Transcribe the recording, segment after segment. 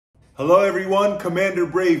Hello everyone, Commander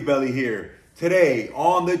Brave Belly here. Today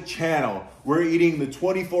on the channel, we're eating the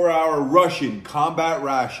 24-hour Russian combat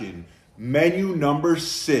ration, menu number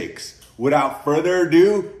 6. Without further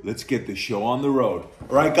ado, let's get the show on the road.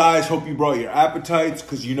 All right guys, hope you brought your appetites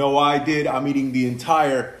because you know I did. I'm eating the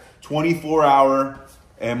entire 24-hour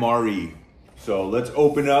MRE. So let's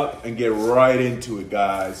open up and get right into it,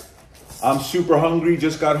 guys. I'm super hungry,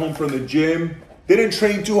 just got home from the gym. Didn't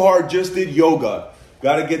train too hard, just did yoga.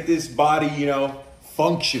 Got to get this body,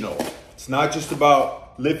 functional. It's not just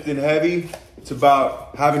about lifting heavy. It's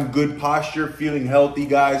about having good posture, feeling healthy,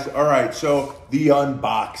 guys. All right, so the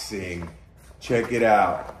unboxing. Check it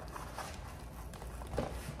out.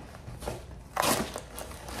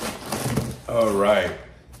 All right,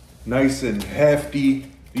 nice and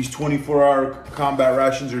hefty. These 24-hour combat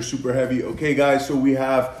rations are super heavy. Okay, guys, so we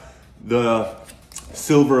have the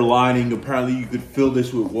silver lining. Apparently you could fill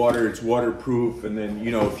this with water. It's waterproof. And then,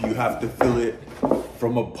 if you have to fill it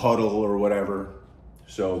from a puddle or whatever.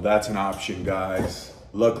 So that's an option, guys.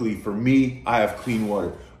 Luckily for me, I have clean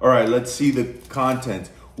water. All right, let's see the content.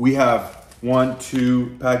 We have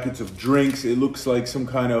 2 packets of drinks. It looks like some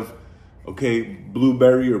kind of,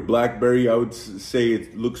 blueberry or blackberry. I would say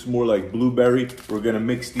it looks more like blueberry. We're gonna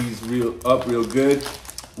mix these up real good.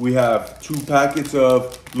 We have 2 packets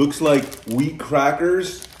of, looks like wheat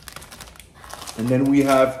crackers. And then we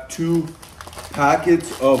have 2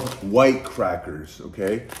 packets of white crackers,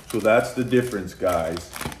 okay? So that's the difference, guys.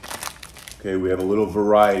 Okay, we have a little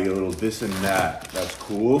variety, a little this and that. That's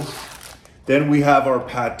cool. Then we have our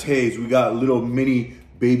pâtés. We got little mini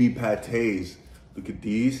baby pâtés. Look at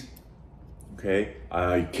these. Okay,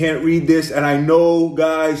 I can't read this, and I know,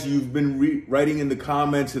 guys, you've been writing in the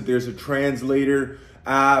comments that there's a translator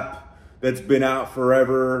app that's been out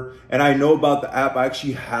forever, and I know about the app. I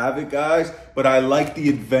actually have it, guys, but I like the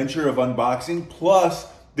adventure of unboxing. Plus,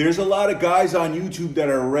 there's a lot of guys on YouTube that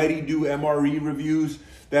already do MRE reviews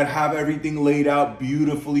that have everything laid out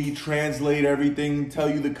beautifully, translate everything, tell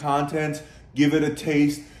you the contents, give it a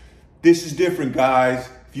taste. This is different, guys.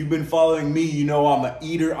 If you've been following me, you know I'm an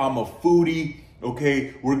eater, I'm a foodie,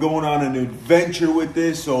 okay? We're going on an adventure with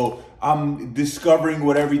this, so I'm discovering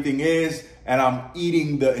what everything is, and I'm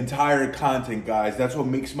eating the entire content, guys. That's what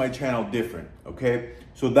makes my channel different, okay?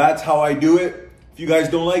 So that's how I do it. If you guys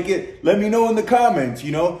don't like it, let me know in the comments,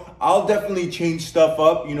 I'll definitely change stuff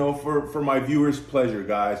up, for my viewers' pleasure,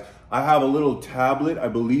 guys. I have a little tablet. I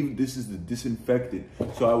believe this is the disinfectant.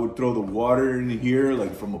 So I would throw the water in here,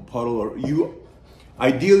 like from a puddle, or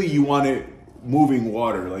ideally you want it moving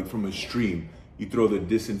water, like from a stream. You throw the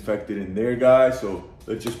disinfectant in there, guys. So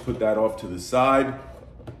let's just put that off to the side.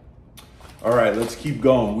 All right, let's keep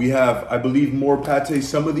going. We have, I believe, more pâtés.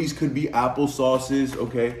 Some of these could be apple sauces,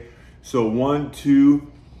 okay? So 1,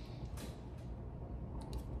 2.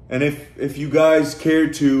 And if you guys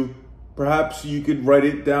care to, perhaps you could write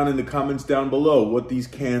it down in the comments down below what these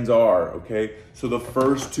cans are, okay? So the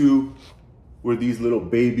first 2 were these little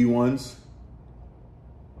baby ones.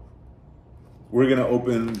 We're gonna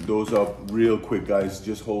open those up real quick, guys,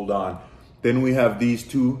 just hold on. Then we have these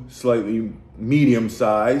 2 slightly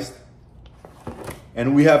medium-sized.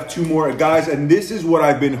 And we have 2 more, guys, and this is what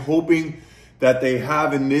I've been hoping that they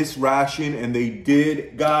have in this ration, and they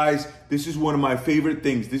did, guys. This is one of my favorite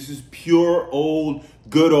things. This is pure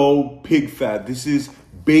good old pig fat. This is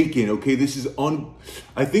bacon, okay? This is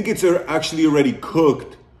I think it's actually already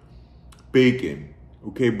cooked bacon,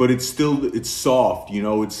 okay? But it's soft,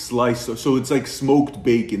 it's sliced. So it's like smoked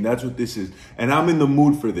bacon. That's what this is. And I'm in the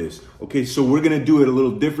mood for this, okay? So we're gonna do it a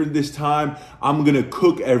little different this time. I'm gonna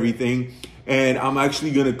cook everything, and I'm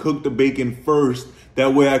actually gonna cook the bacon first.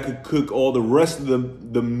 That way I could cook all the rest of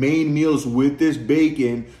the main meals with this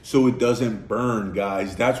bacon so it doesn't burn,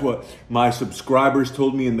 guys. That's what my subscribers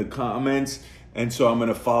told me in the comments. And so I'm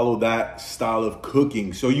gonna follow that style of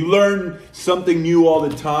cooking. So you learn something new all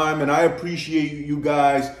the time, and I appreciate you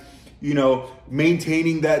guys,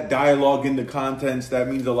 maintaining that dialogue in the contents. That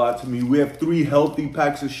means a lot to me. We have 3 healthy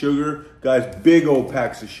packs of sugar. Guys, big old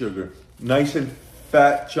packs of sugar. Nice and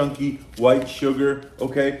fat, chunky, white sugar,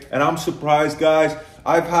 okay? And I'm surprised, guys.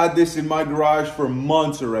 I've had this in my garage for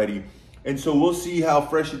months already. And so we'll see how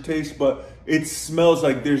fresh it tastes, but it smells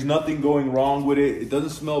like there's nothing going wrong with it. It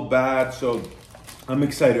doesn't smell bad, so I'm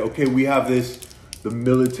excited. Okay, we have the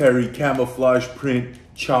military camouflage print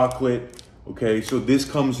chocolate. Okay, so this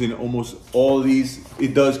comes in almost all these.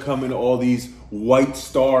 It does come in all these White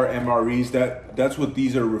Star MREs. That's what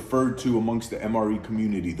these are referred to amongst the MRE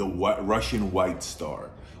community, the Russian White Star.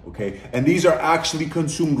 Okay, and these are actually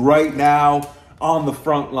consumed right now on the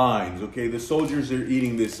front lines, okay? The soldiers are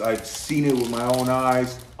eating this. I've seen it with my own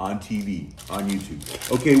eyes on TV, on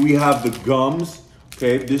YouTube. Okay, we have the gums,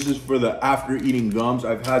 okay? This is for the after eating gums.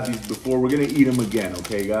 I've had these before. We're gonna eat them again,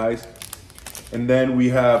 okay, guys? And then we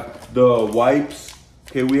have the wipes.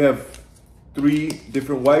 Okay, we have 3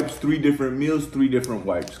 different wipes, 3 different meals, 3 different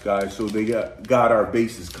wipes, guys. So they got our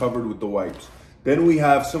bases covered with the wipes. Then we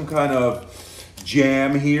have some kind of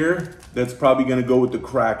jam here that's probably gonna go with the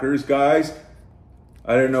crackers, guys.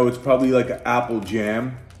 I don't know, it's probably like an apple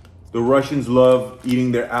jam. The Russians love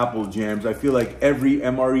eating their apple jams. I feel like every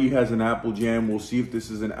MRE has an apple jam. We'll see if this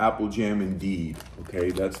is an apple jam indeed. Okay,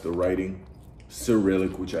 that's the writing.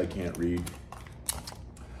 Cyrillic, which I can't read.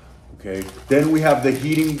 Okay, then we have the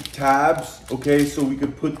heating tabs. Okay, so we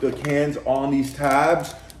could put the cans on these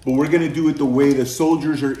tabs, but we're gonna do it the way the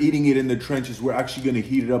soldiers are eating it in the trenches. We're actually gonna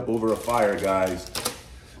heat it up over a fire, guys.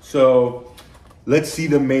 So let's see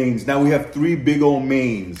the mains. Now we have 3 big old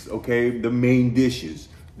mains, okay? The main dishes.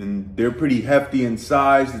 And they're pretty hefty in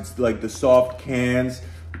size. It's like the soft cans,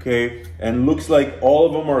 okay? And looks like all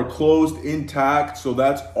of them are closed intact, so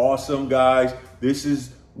that's awesome, guys. This is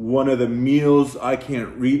one of the meals. I can't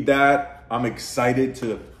read that. I'm excited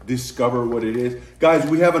to discover what it is. Guys,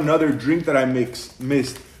 we have another drink that I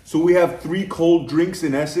missed. So we have 3 cold drinks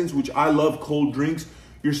in essence, which I love cold drinks.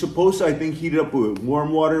 You're supposed to, I think, heat it up with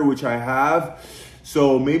warm water, which I have.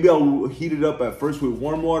 So maybe I'll heat it up at first with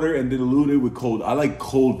warm water and then dilute it with cold. I like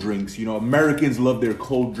cold drinks. You know, Americans love their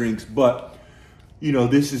cold drinks, but you know,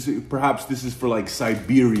 perhaps this is for like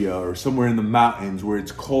Siberia or somewhere in the mountains where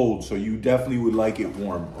it's cold. So you definitely would like it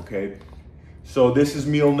warm, okay? So this is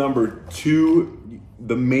meal number 2,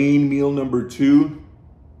 the main meal number 2.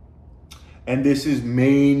 And this is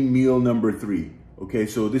main meal number 3. Okay,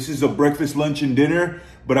 so this is a breakfast, lunch, and dinner.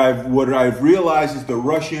 But what I've realized is the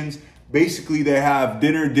Russians, basically they have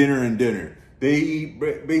dinner, dinner, and dinner. They eat,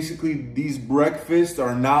 basically these breakfasts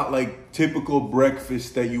are not like typical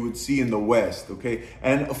breakfasts that you would see in the West, okay?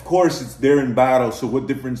 And of course, they're in battle, so what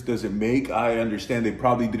difference does it make? I understand they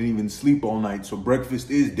probably didn't even sleep all night, so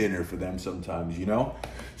breakfast is dinner for them sometimes, you know?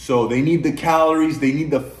 So they need the calories, they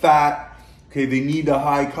need the fat, okay? They need the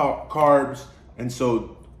high carbs, and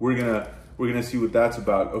so we're gonna see what that's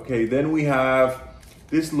about. Okay, then we have,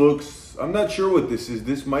 this looks, I'm not sure what this is.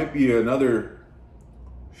 This might be another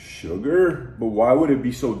sugar, but why would it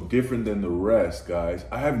be so different than the rest, guys?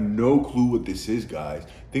 I have no clue what this is, guys.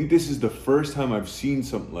 I think this is the first time I've seen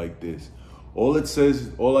something like this. All it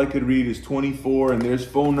says, all I could read is 24, and there's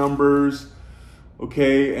phone numbers,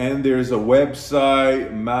 okay, and there's a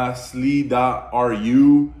website, masli.ru.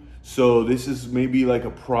 So this is maybe like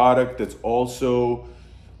a product that's also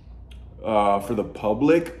for the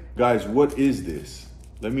public. Guys, what is this?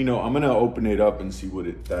 Let me know. I'm gonna open it up and see what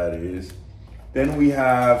that is. Then we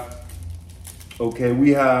have, okay,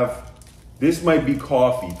 this might be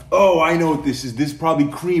coffee. Oh, I know what this is. This is probably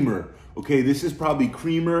creamer. Okay, this is probably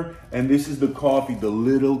creamer, and this is the coffee, the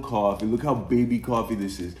little coffee. Look how baby coffee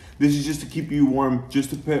this is. This is just to keep you warm,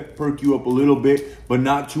 just to perk you up a little bit, but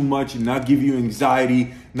not too much, and not give you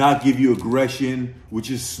anxiety, not give you aggression, which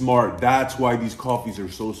is smart. That's why these coffees are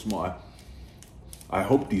so smart. I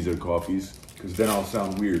hope these are coffees, because then I'll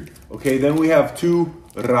sound weird. Okay, then we have 2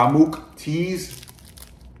 Ramuk teas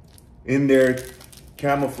in their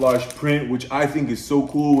camouflage print, which I think is so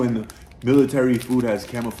cool when the military food has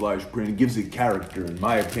camouflage print. It gives it character, in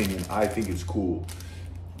my opinion. I think it's cool,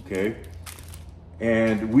 okay?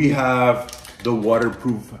 And we have the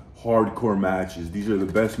waterproof hardcore matches. These are the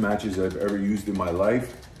best matches I've ever used in my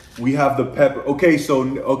life. We have the pepper. Okay,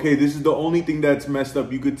 this is the only thing that's messed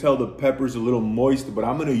up. You could tell the pepper's a little moist, but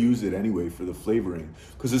I'm gonna use it anyway for the flavoring.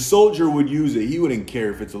 Because a soldier would use it. He wouldn't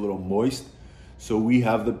care if it's a little moist. So we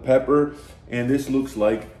have the pepper, and this looks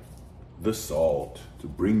like the salt to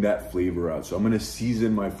bring that flavor out. So I'm gonna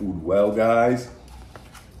season my food well, guys.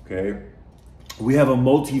 Okay. We have a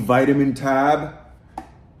multivitamin tab.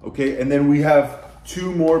 Okay, and then we have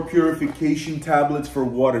 2 more purification tablets for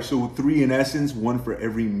water. So 3 in essence, 1 for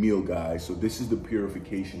every meal, guys. So this is the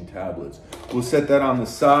purification tablets. We'll set that on the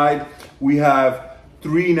side. We have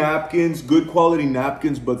 3 napkins, good quality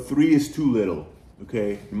napkins, but 3 is too little.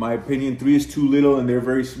 Okay, in my opinion, 3 is too little, and they're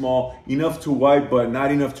very small. Enough to wipe, but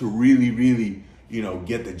not enough to really, you know,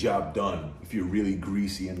 get the job done if you're really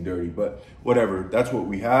greasy and dirty. But whatever, that's what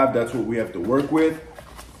we have. That's what we have to work with.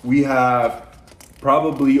 We have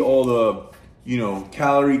probably all the, you know,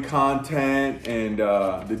 calorie content and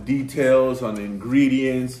the details on the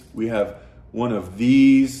ingredients. We have one of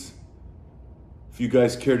these. If you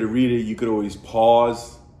guys care to read it, you could always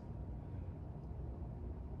pause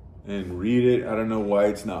and read it. I don't know why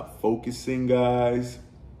it's not focusing, guys.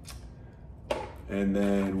 And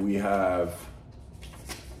then we have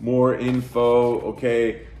more info,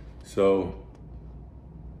 okay? So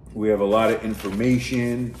we have a lot of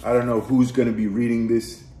information. I don't know who's gonna be reading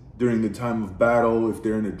this during the time of battle. If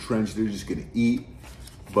they're in a trench, they're just gonna eat.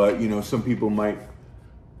 But you know, some people might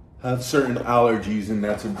have certain allergies and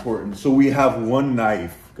that's important. So we have one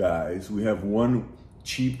knife, guys. We have one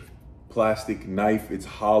cheap plastic knife. It's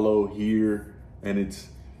hollow here and it's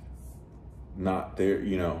not there,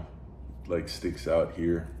 you know, like sticks out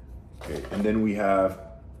here. Okay, and then we have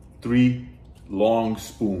 3 long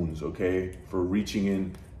spoons, okay, for reaching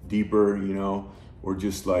in deeper, you know, or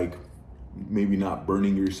just like maybe not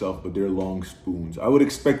burning yourself, but they're long spoons. I would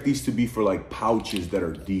expect these to be for like pouches that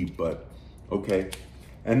are deep, but okay.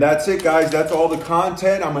 And that's it, guys. That's all the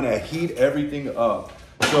content. I'm gonna heat everything up.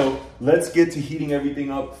 So let's get to heating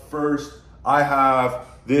everything up first. I have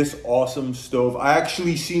this awesome stove. I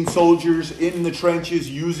actually seen soldiers in the trenches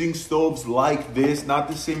using stoves like this, not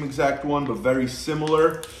the same exact one, but very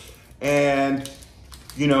similar. And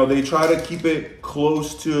you know, they try to keep it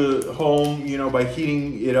close to home, you know, by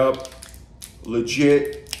heating it up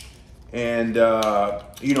legit and,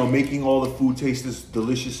 you know, making all the food taste as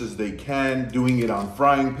delicious as they can, doing it on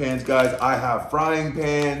frying pans, guys. I have frying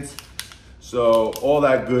pans, so all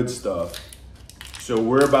that good stuff. So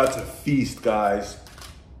we're about to feast, guys.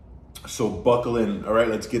 So buckle in, all right?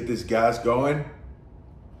 Let's get this gas going.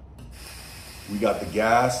 We got the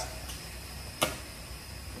gas.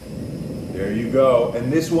 There you go.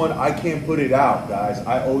 And this one, I can't put it out, guys.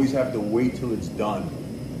 I always have to wait till it's done.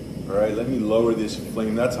 All right, let me lower this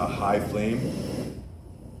flame. That's a high flame.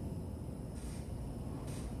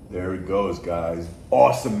 There it goes, guys.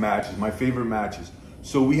 Awesome matches, my favorite matches.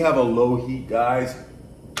 So we have a low heat, guys.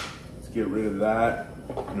 Let's get rid of that.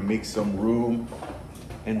 I'm gonna make some room.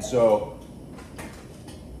 And so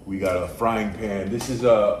we got a frying pan. This is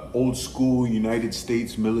a old school United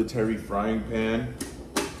States military frying pan.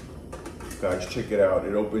 Guys, check it out.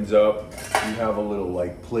 It opens up. You have a little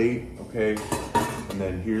like plate, okay? And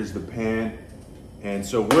then here's the pan. And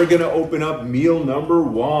so we're gonna open up meal number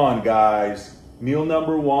 1, guys. Meal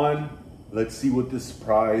number 1. Let's see what the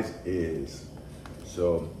surprise is.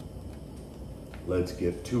 So let's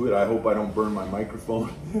get to it. I hope I don't burn my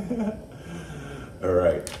microphone. All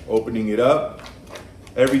right, opening it up.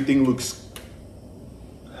 Everything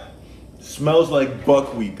smells like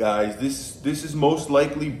buckwheat, guys. This is most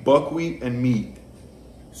likely buckwheat and meat.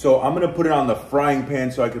 So I'm gonna put it on the frying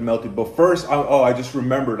pan so I can melt it. But first, I just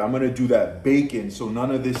remembered, I'm gonna do that bacon so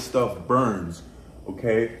none of this stuff burns,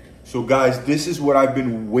 okay? So guys, this is what I've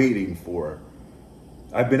been waiting for.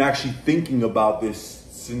 I've been actually thinking about this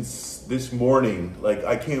since this morning. Like,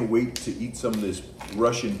 I can't wait to eat some of this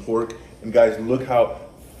Russian pork. And guys, look how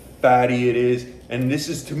fatty it is. And this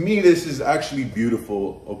is, to me, this is actually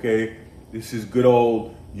beautiful, okay? This is good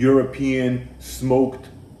old European smoked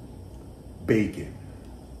bacon.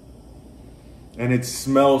 And it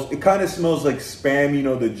kind of smells like Spam, you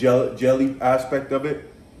know, the jelly aspect of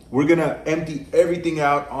it. We're gonna empty everything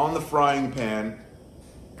out on the frying pan,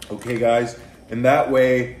 okay guys? And that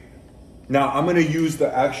way, now I'm gonna use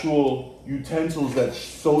the actual utensils that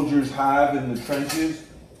soldiers have in the trenches.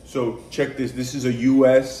 So check this, this is a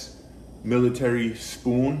US military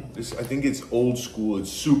spoon. I think it's old school,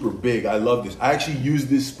 it's super big. I love this. I actually use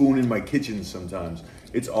this spoon in my kitchen sometimes.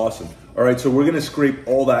 It's awesome. All right, so we're gonna scrape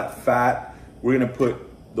all that fat. We're gonna put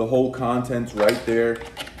the whole contents right there.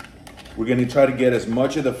 We're gonna try to get as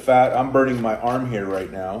much of the fat. I'm burning my arm hair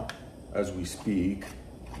right now as we speak,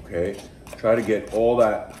 okay? Try to get all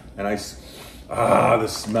that, and the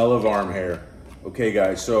smell of arm hair. Okay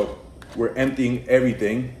guys, so we're emptying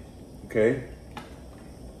everything, okay?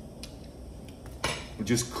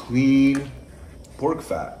 Just clean pork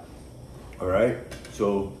fat, all right?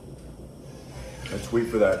 So let's wait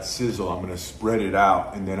for that sizzle. I'm gonna spread it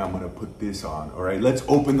out and then I'm gonna put this on, all right? Let's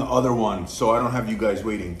open the other one so I don't have you guys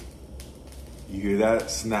waiting. You hear that?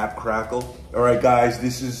 Snap, crackle. All right, guys,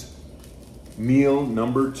 this is meal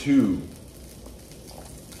number 2.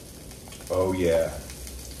 Oh, yeah.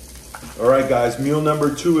 All right, guys, meal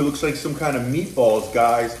number 2. It looks like some kind of meatballs,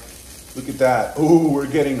 guys. Look at that. Oh, we're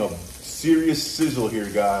getting a serious sizzle here,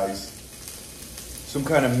 guys. Some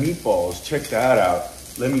kind of meatballs. Check that out.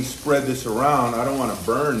 Let me spread this around. I don't want to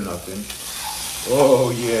burn nothing.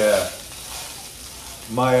 Oh, yeah.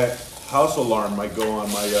 My house alarm might go on,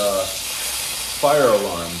 my fire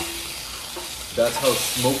alarm. That's how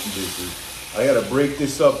smoky this is. I gotta break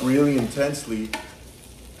this up really intensely.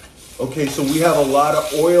 Okay, so we have a lot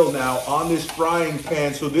of oil now on this frying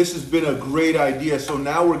pan, so this has been a great idea. So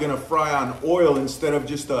now we're gonna fry on oil instead of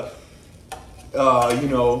just a you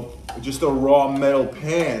know, just a raw metal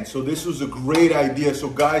pan. So this was a great idea. So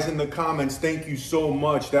guys in the comments, thank you so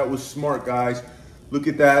much. That was smart, guys. Look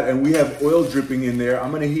at that. And we have oil dripping in there.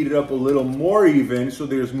 I'm gonna heat it up a little more even so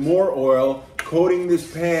there's more oil coating this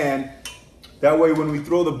pan. That way when we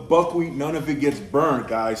throw the buckwheat, none of it gets burnt,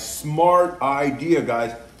 guys. Smart idea,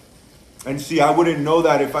 guys. And see, I wouldn't know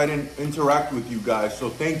that if I didn't interact with you guys. So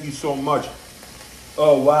thank you so much.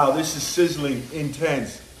 Oh, wow, this is sizzling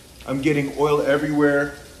intense. I'm getting oil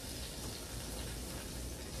everywhere.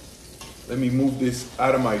 Let me move this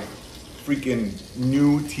out of my freaking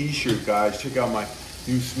new t-shirt, guys. Check out my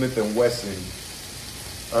new Smith &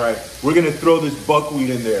 Wesson. All right, we're gonna throw this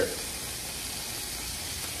buckwheat in there.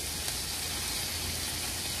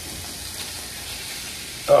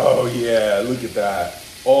 Oh yeah, look at that.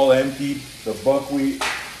 All empty, the buckwheat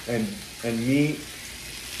and meat.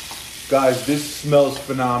 Guys, this smells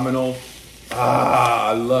phenomenal. Ah,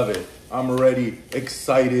 I love it. I'm already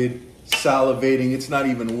excited, salivating. It's not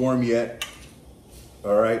even warm yet.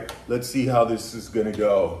 All right, let's see how this is gonna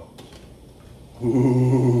go.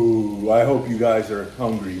 Ooh, I hope you guys are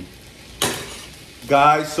hungry.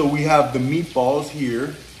 Guys, so we have the meatballs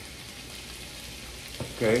here.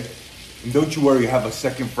 Okay, and don't you worry, I have a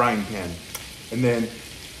second frying pan. And then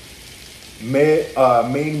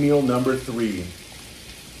main meal number 3. Let's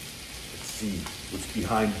see what's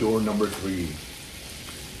behind door number 3.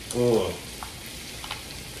 Oh,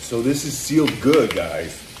 so this is sealed good,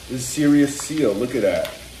 guys. This is serious seal. Look at that.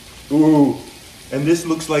 Ooh, and this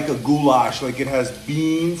looks like a goulash. Like it has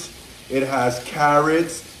beans, it has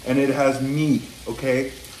carrots, and it has meat.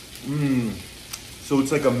 Okay. So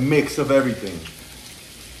it's like a mix of everything.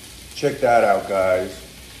 Check that out, guys.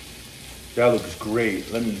 That looks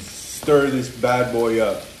great. Let me stir this bad boy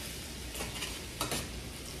up.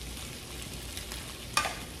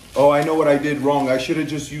 Oh, I know what I did wrong. I should have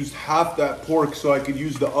just used half that pork so I could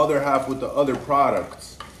use the other half with the other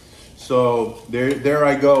products. So there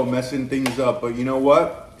I go, messing things up. But you know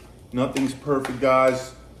what? Nothing's perfect,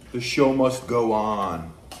 guys. The show must go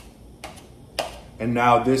on. And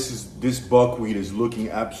now this buckwheat is looking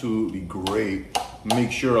absolutely great.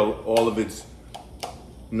 Make sure all of it's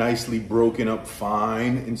nicely broken up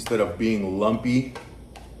fine instead of being lumpy.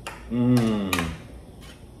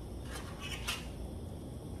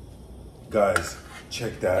 Guys,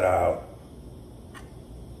 check that out.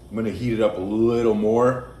 I'm gonna heat it up a little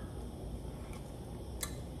more.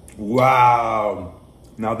 Wow.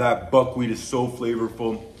 Now that buckwheat is so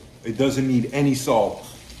flavorful. It doesn't need any salt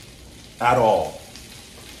at all.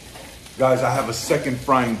 Guys, I have a second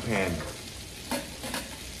frying pan.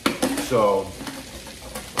 So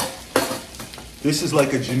this is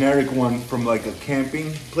like a generic one from like a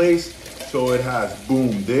camping place. So it has,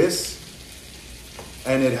 boom, this,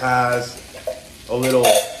 and it has a little,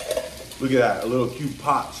 look at that, a little cute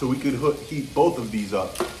pot. So we could heat both of these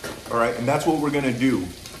up. All right, and that's what we're gonna do.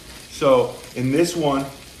 So in this one,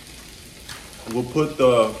 we'll put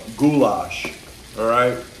the goulash, all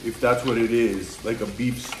right? If that's what it is, like a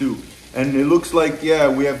beef stew. And it looks like, yeah,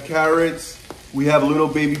 we have carrots, we have little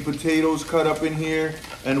baby potatoes cut up in here,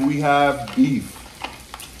 and we have beef,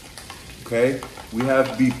 okay? We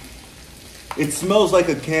have beef. It smells like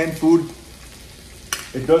a canned food.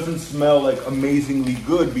 It doesn't smell like amazingly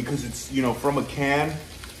good because it's, you know, from a can,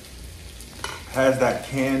 has that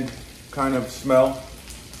canned kind of smell.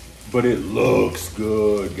 But it looks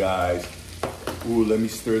good, guys. Ooh, let me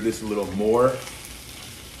stir this a little more.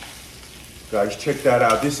 Guys, check that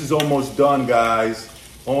out. This is almost done, guys.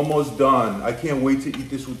 Almost done. I can't wait to eat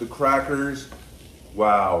this with the crackers.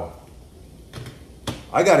 Wow.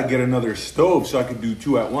 I gotta get another stove so I can do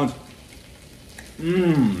 2 at once.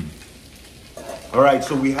 All right,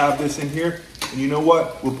 so we have this in here. And you know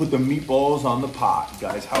what? We'll put the meatballs on the pot,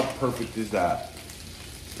 guys. How perfect is that?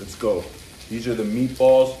 Let's go. These are the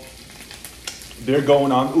meatballs. They're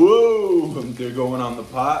going on, whoa, they're going on the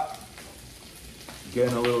pot.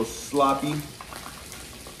 Getting a little sloppy.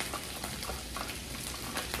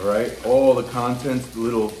 All right, all the contents,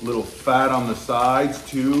 little fat on the sides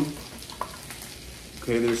too.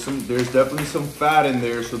 Okay, there's definitely some fat in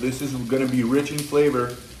there, so this is gonna be rich in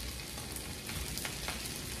flavor.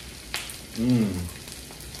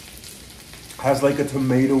 Has like a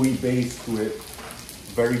tomatoey base to it.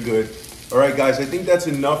 Very good. All right, guys, I think that's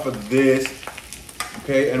enough of this.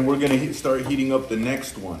 Okay, and we're gonna start heating up the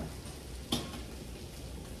next one.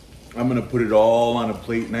 I'm gonna put it all on a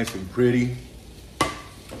plate, nice and pretty.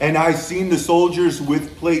 And I've seen the soldiers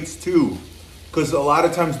with plates too, because a lot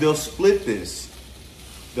of times they'll split this.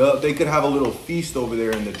 They could have a little feast over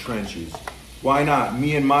there in the trenches. Why not?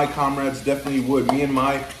 Me and my comrades definitely would. Me and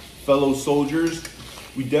my fellow soldiers,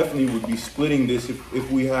 we definitely would be splitting this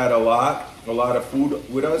if we had a lot of food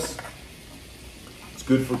with us. It's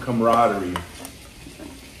good for camaraderie.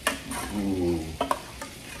 Ooh.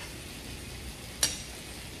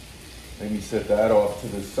 Let me set that off to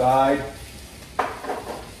the side.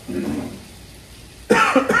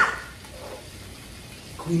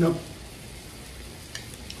 Clean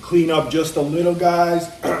up just a little, guys.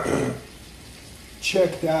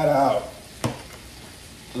 Check that out.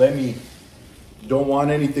 Don't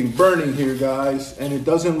want anything burning here, guys. And it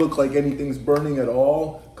doesn't look like anything's burning at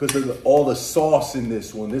all because of all the sauce in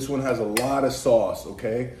this one. This one has a lot of sauce,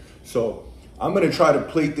 okay? So I'm gonna try to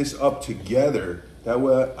plate this up together. That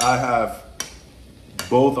way I have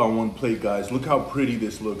both on one plate, guys. Look how pretty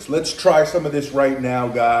this looks. Let's try some of this right now,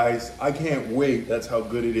 guys. I can't wait. That's how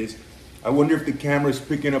good it is. I wonder if the camera's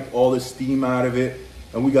picking up all the steam out of it.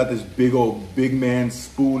 And we got this big man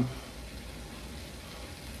spoon.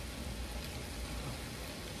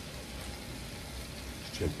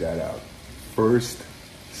 Check that out. First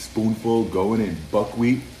spoonful going in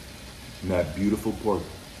buckwheat and that beautiful pork.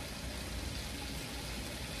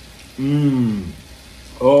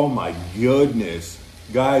 Oh my goodness.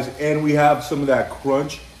 Guys, and we have some of that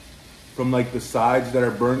crunch from like the sides that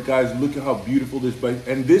are burnt, guys. Look at how beautiful this bite.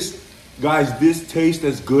 And this, guys, this tastes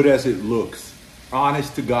as good as it looks.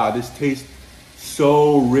 Honest to God, this tastes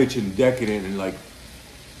so rich and decadent and like,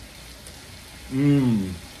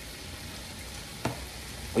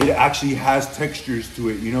 it actually has textures to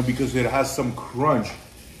it, you know, because it has some crunch,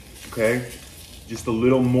 okay? Just a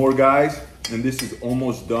little more, guys, and this is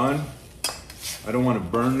almost done. I don't want to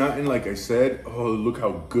burn nothing, like I said. Oh, look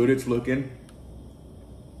how good it's looking.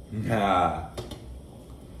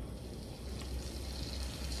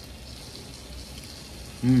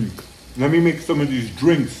 Let me make some of these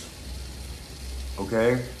drinks,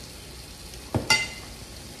 okay?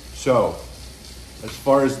 So, as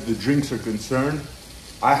far as the drinks are concerned,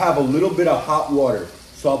 I have a little bit of hot water.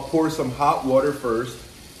 So I'll pour some hot water first,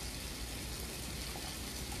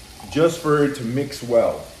 just for it to mix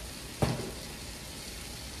well.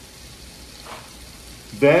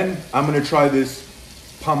 Then I'm gonna try this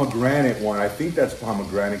pomegranate one. I think that's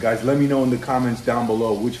pomegranate. Guys, let me know in the comments down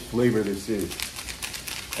below which flavor this is.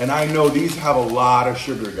 And I know these have a lot of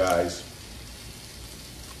sugar, guys,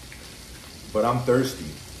 but I'm thirsty.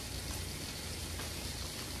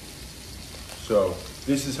 So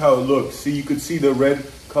this is how it looks. See, you could see the red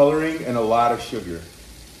coloring and a lot of sugar.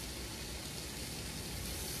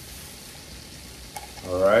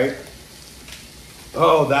 All right.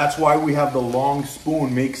 Oh, that's why we have the long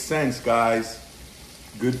spoon. Makes sense, guys.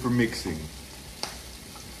 Good for mixing.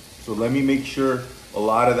 So let me make sure a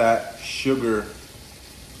lot of that sugar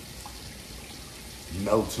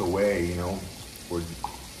melts away, you know, or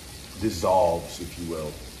dissolves, if you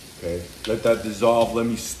will. Okay, let that dissolve. Let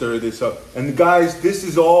me stir this up. And guys, this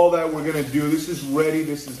is all that we're gonna do. This is ready,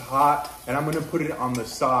 this is hot, and I'm gonna put it on the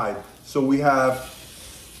side. So we have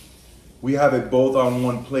it both on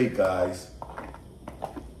one plate, guys.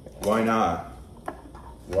 Why not?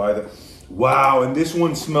 Wow, and this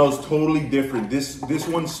one smells totally different. This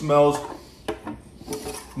one smells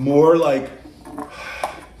more like,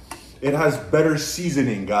 it has better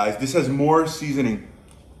seasoning, guys. This has more seasoning.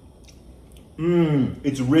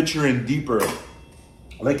 It's richer and deeper.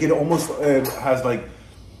 Like it almost has like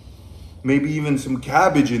maybe even some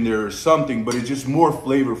cabbage in there or something, but it's just more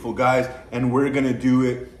flavorful, guys. And we're gonna do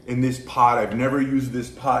it in this pot. I've never used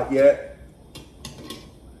this pot yet.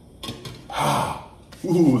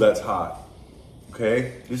 Ooh, that's hot.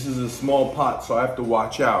 Okay, this is a small pot, so I have to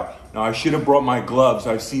watch out. Now, I should have brought my gloves.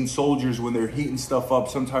 I've seen soldiers, when they're heating stuff up,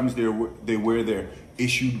 sometimes they wear their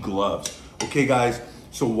issued gloves. Okay, guys,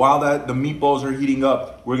 so while the meatballs are heating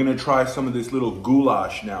up, we're gonna try some of this little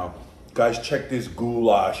goulash now. Guys, check this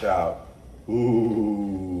goulash out.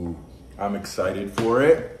 Ooh, I'm excited for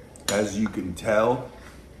it, as you can tell.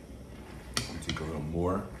 I'll take a little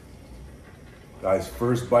more. Guys,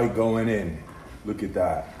 first bite going in. Look at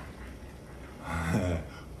that.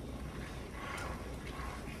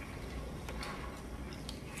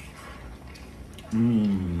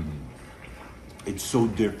 It's so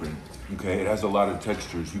different, okay? It has a lot of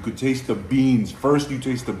textures. You could taste the beans. First, you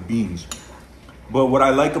taste the beans. But what I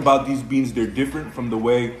like about these beans, they're different from the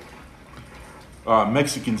way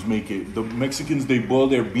Mexicans make it. The Mexicans, they boil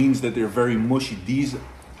their beans that they're very mushy. These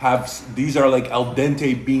are like al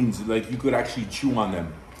dente beans. Like you could actually chew on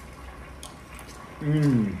them.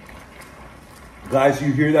 Guys,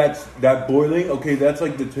 you hear that boiling? Okay, that's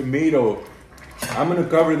like the tomato. I'm gonna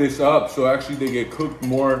cover this up so actually they get cooked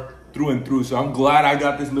more through and through. So I'm glad I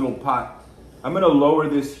got this little pot. I'm gonna lower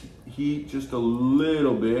this heat just a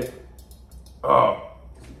little bit. Oh,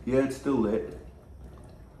 Yeah, it's still lit.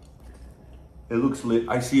 It looks lit.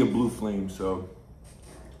 I see a blue flame, so.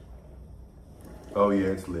 Oh yeah,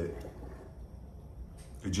 it's lit.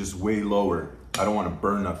 It's just way lower. I don't want to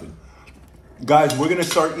burn nothing. Guys, we're gonna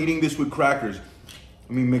start eating this with crackers.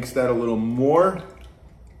 Let me mix that a little more.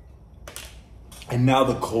 And now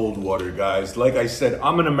the cold water, guys. Like I said,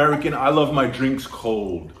 I'm an American. I love my drinks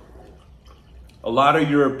cold. A lot of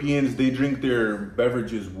Europeans, they drink their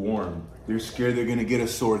beverages warm. They're scared they're gonna get a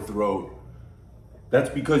sore throat. That's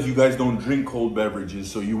because you guys don't drink cold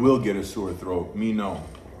beverages, so you will get a sore throat. Me, no.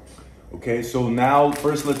 Okay, so now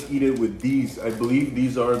first let's eat it with these. I believe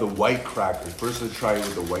these are the white crackers. First let's try it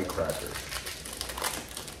with the white cracker.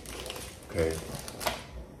 Okay,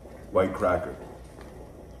 white cracker.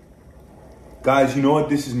 Guys, you know what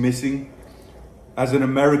this is missing? As an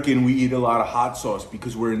American, we eat a lot of hot sauce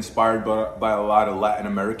because we're inspired by a lot of Latin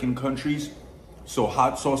American countries. So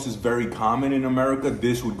hot sauce is very common in America.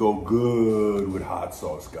 This would go good with hot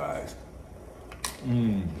sauce, guys.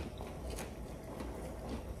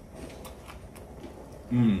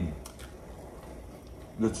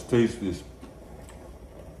 Let's taste this.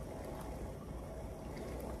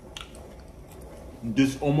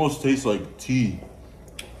 This almost tastes like tea.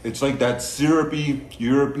 It's like that syrupy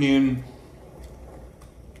European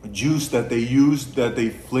juice that they use, that they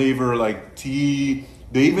flavor like tea.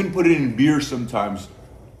 They even put it in beer sometimes.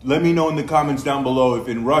 Let me know in the comments down below if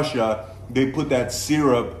in Russia they put that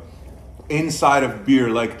syrup inside of beer,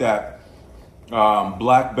 like that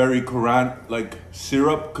blackberry currant like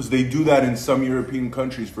syrup, because they do that in some European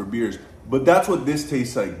countries for beers. But that's what this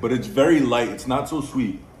tastes like, but it's very light. It's not so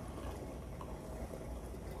sweet.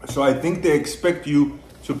 So I think they expect you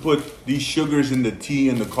to put these sugars in the tea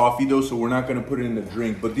and the coffee though, so we're not gonna put it in the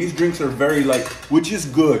drink. But these drinks are very light, which is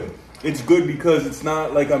good. It's good because it's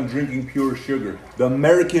not like I'm drinking pure sugar. The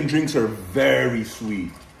American drinks are very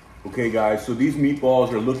sweet. Okay guys, so these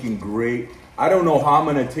meatballs are looking great. I don't know how I'm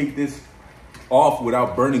gonna take this off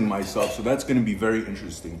without burning myself, so that's gonna be very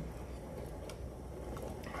interesting.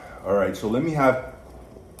 All right, so let me have,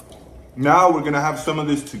 now we're gonna have some of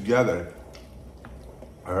this together.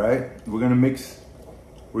 All right, we're gonna mix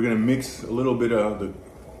a little bit of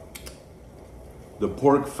the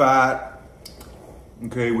pork fat,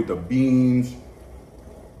 okay, with the beans,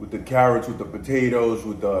 with the carrots, with the potatoes,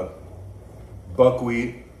 with the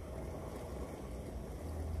buckwheat.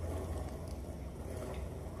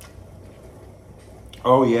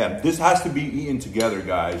 Oh yeah, this has to be eaten together,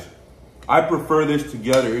 guys. I prefer this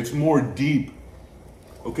together. It's more deep.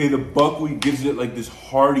 Okay, the buckwheat gives it like this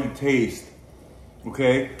hearty taste.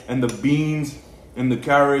 Okay, and the beans and the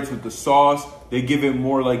carrots with the sauce, they give it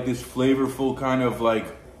more like this flavorful kind of like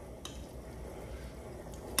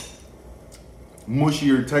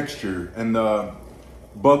mushier texture, and the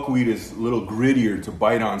buckwheat is a little grittier to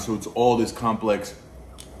bite on, so it's all this complex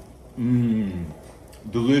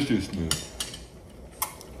deliciousness.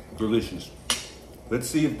 Delicious. Let's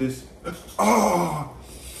see if this,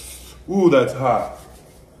 ooh, that's hot.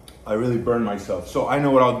 I really burned myself. So I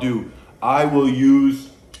know what I'll do. I will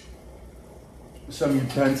use some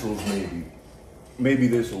utensils maybe. Maybe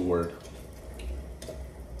this will work.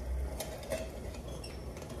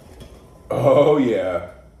 Oh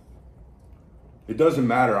yeah. It doesn't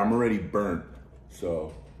matter, I'm already burnt,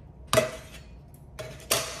 so.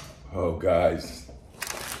 Oh guys,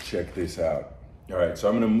 check this out. All right, so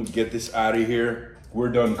I'm gonna get this out of here. We're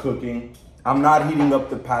done cooking. I'm not heating up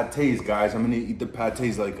the pâtés, guys. I'm gonna eat the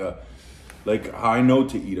pâtés like how I know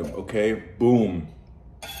to eat them, okay? Boom.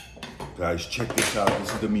 Guys, check this out.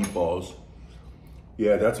 This is the meatballs.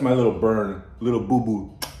 Yeah, that's my little burn, little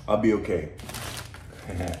boo-boo. I'll be okay.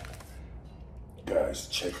 Guys,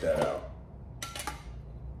 check that out.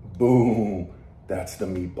 Boom. That's the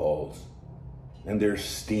meatballs. And they're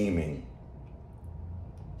steaming.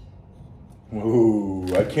 Ooh,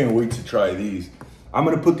 I can't wait to try these. I'm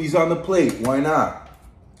gonna put these on the plate, why not?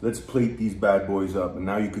 Let's plate these bad boys up, and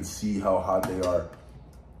now you can see how hot they are.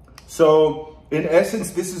 So, in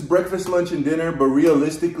essence, this is breakfast, lunch, and dinner, but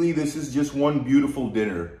realistically, this is just one beautiful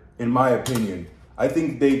dinner, in my opinion. I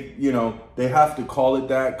think they, you know, they have to call it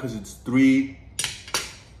that because it's 3,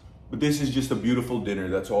 but this is just a beautiful dinner,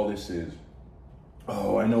 that's all this is.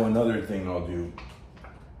 Oh, I know another thing I'll do.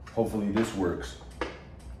 Hopefully this works.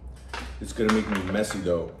 It's gonna make me messy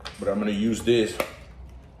though, but I'm gonna use this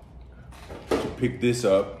to pick this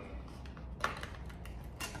up.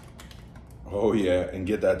 Oh yeah, and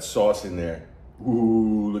get that sauce in there.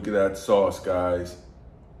 Ooh, look at that sauce, guys.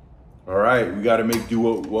 All right, we gotta make do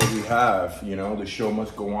what we have, you know, the show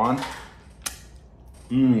must go on.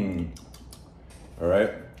 All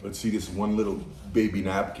right, let's see this one little baby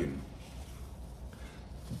napkin.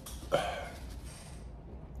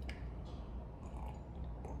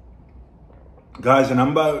 Guys, and I'm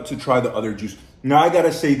about to try the other juice. Now I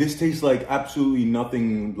gotta say, this tastes like absolutely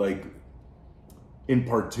nothing like in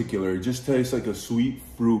particular. It just tastes like a sweet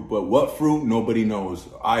fruit, but what fruit, nobody knows.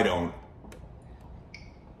 I don't.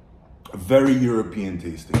 Very European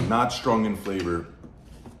tasting, not strong in flavor.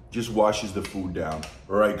 Just washes the food down.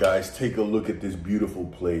 All right, guys, take a look at this beautiful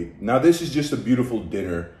plate. Now, this is just a beautiful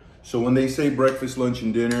dinner. So when they say breakfast, lunch,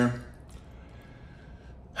 and dinner,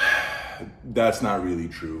 that's not really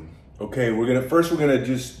true. Okay, we're gonna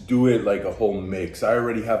just do it like a whole mix. I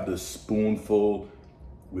already have the spoonful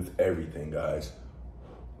with everything, guys.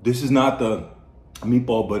 This is not the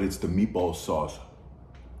meatball, but it's the meatball sauce.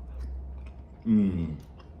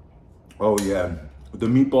 Oh yeah, the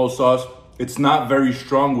meatball sauce, it's not very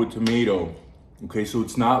strong with tomato. Okay, so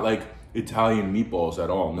it's not like Italian meatballs at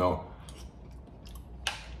all, no.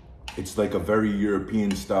 It's like a very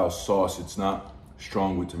European style sauce. It's not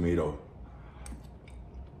strong with tomato.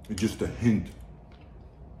 It's just a hint.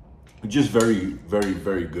 It's just very, very,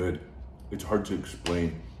 very good. It's hard to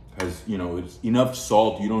explain. It has, you know, it's enough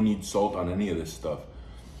salt. You don't need salt on any of this stuff.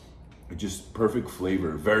 It's just perfect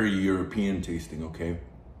flavor. Very European tasting, okay?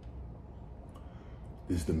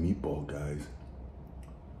 This is the meatball, guys.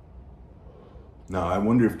 Now, I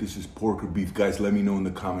wonder if this is pork or beef. Guys, let me know in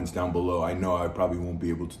the comments down below. I know I probably won't be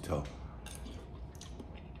able to tell.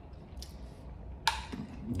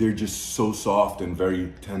 They're just so soft and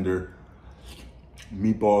very tender.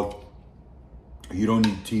 Meatball, you don't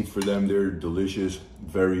need teeth for them. They're delicious,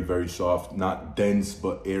 very, very soft. Not dense,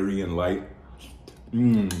 but airy and light.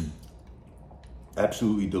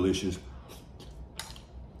 Absolutely delicious.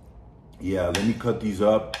 Yeah, let me cut these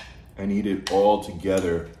up and eat it all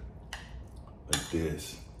together like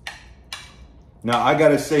this. Now, I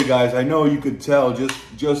gotta say, guys, I know you could tell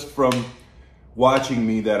just from watching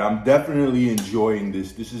me that I'm definitely enjoying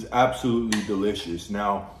this. This is absolutely delicious.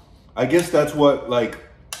 Now, I guess that's what, like,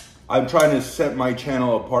 I'm trying to set my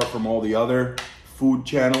channel apart from all the other food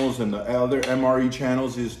channels and the other MRE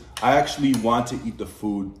channels is I actually want to eat the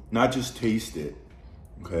food, not just taste it,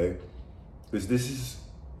 okay? Because this is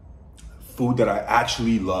food that I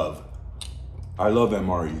actually love. I love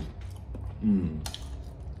MREs.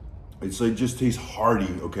 It's like, just tastes hearty,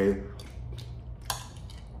 okay?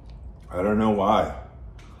 I don't know why.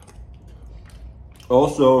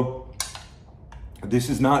 Also, this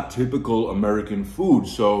is not typical American food,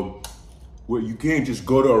 so you can't just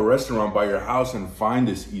go to a restaurant by your house and find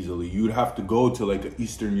this easily. You'd have to go to like an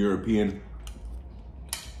Eastern European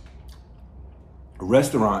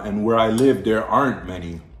restaurant, and where I live, there aren't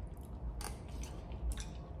many.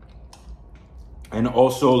 And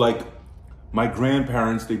also, like, my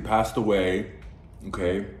grandparents, they passed away,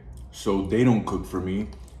 okay? So they don't cook for me.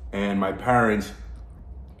 And my parents,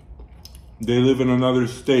 they live in another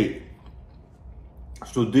state.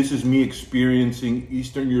 So this is me experiencing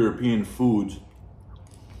Eastern European foods.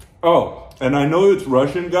 Oh, and I know it's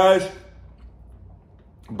Russian, guys,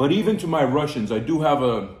 but even to my Russians, I do have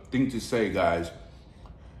a thing to say, guys.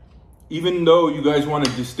 Even though you guys want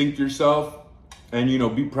to distinct yourself and, you know,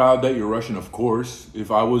 be proud that you're Russian, of course.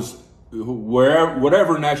 If I was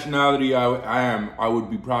whatever nationality I am, I would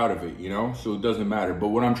be proud of it, you know? So it doesn't matter. But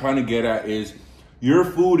what I'm trying to get at is your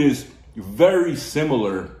food is very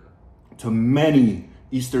similar to many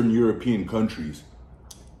Eastern European countries.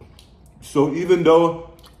 So even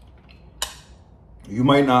though you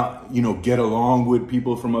might not, you know, get along with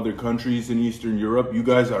people from other countries in Eastern Europe, you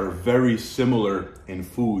guys are very similar in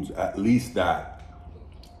foods, at least that.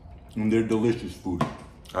 And they're delicious food.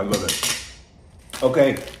 I love it.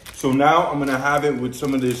 Okay. So now I'm gonna have it with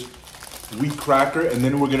some of this wheat cracker, and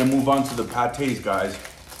then we're gonna move on to the pâtés, guys.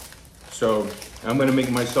 So I'm gonna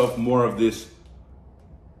make myself more of this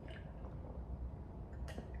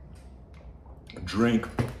drink.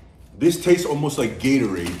 This tastes almost like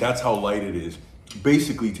Gatorade. That's how light it is.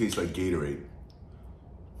 Basically tastes like Gatorade.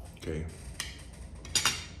 Okay.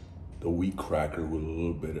 The wheat cracker with a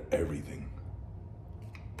little bit of everything.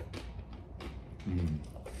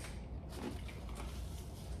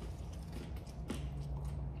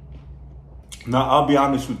 Now, I'll be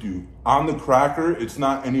honest with you. On the cracker, it's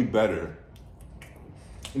not any better.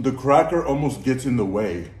 The cracker almost gets in the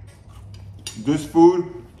way. This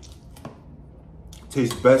food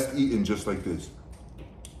tastes best eaten just like this.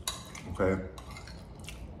 Okay?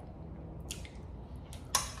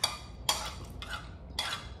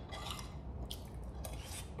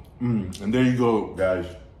 And there you go, guys.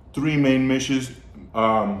 Three main dishes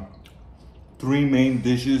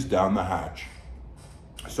down the hatch.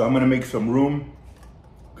 So I'm gonna make some room.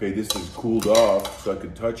 Okay, this is cooled off so I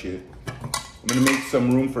can touch it. I'm gonna make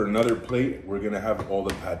some room for another plate. We're gonna have all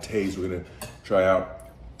the pâtés. We're gonna try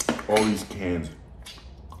out all these cans.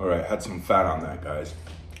 All right, had some fat on that, guys.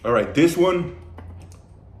 All right, this one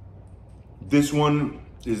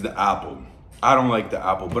is the apple. I don't like the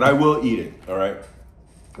apple, but I will eat it, all right?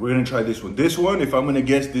 We're gonna try this one. This one, if I'm gonna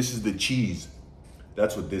guess, this is the cheese.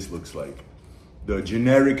 That's what this looks like. The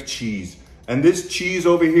generic cheese. And this cheese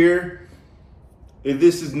over here,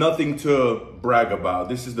 this is nothing to brag about.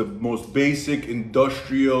 This is the most basic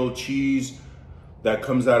industrial cheese that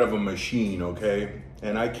comes out of a machine, okay?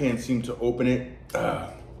 And I can't seem to open it.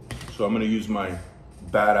 So I'm gonna use my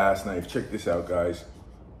badass knife. Check this out, guys.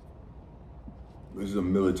 This is a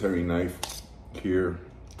military knife here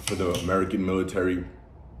for the American military.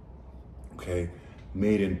 Okay,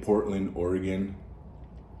 made in Portland, Oregon.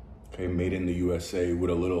 Okay, made in the USA with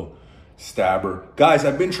a little stabber. Guys,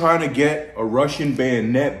 I've been trying to get a Russian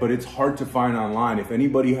bayonet, but it's hard to find online. If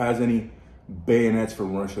anybody has any bayonets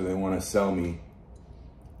from Russia they want to sell me,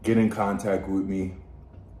 get in contact with me.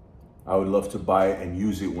 I would love to buy it and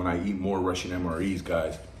use it when I eat more Russian MREs,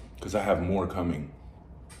 guys, because I have more coming.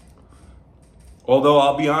 Although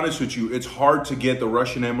I'll be honest with you, it's hard to get the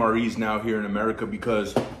Russian MREs now here in America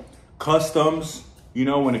because customs, you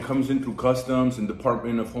know, when it comes in through customs and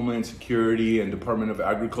Department of Homeland Security and Department of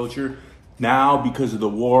Agriculture, now because of the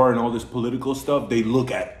war and all this political stuff, they look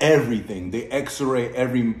at everything. They x-ray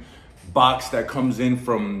every box that comes in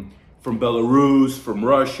from Belarus, from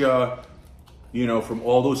Russia, you know, from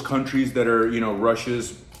all those countries that are, you know,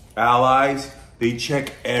 Russia's allies. They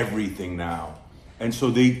check everything now. And so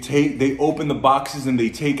they open the boxes and they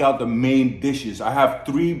take out the main dishes. I have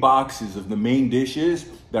 3 boxes of the main dishes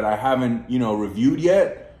that I haven't, you know, reviewed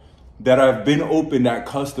yet, that I've been opened at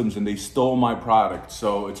customs and they stole my product.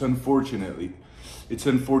 So it's unfortunate. It's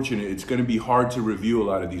gonna be hard to review a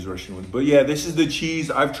lot of these Russian ones. But yeah, this is the cheese.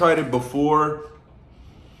 I've tried it before.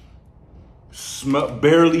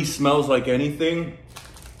 Barely smells like anything.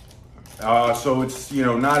 So it's, you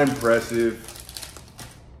know, not impressive.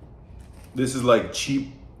 This is like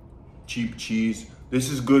cheap cheese. This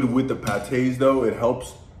is good with the pâtés though. It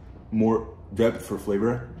helps more depth for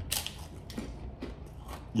flavor.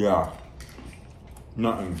 Yeah,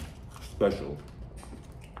 nothing special.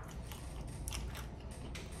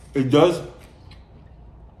 It does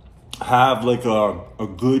have like a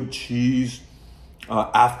good cheese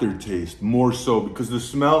aftertaste, more so because the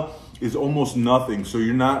smell is almost nothing. So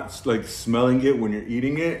you're not like smelling it when you're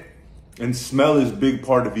eating it. And smell is a big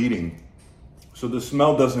part of eating. So the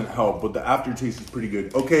smell doesn't help, but the aftertaste is pretty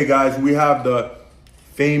good. Okay, guys, we have the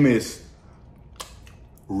famous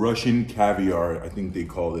Russian caviar, I think they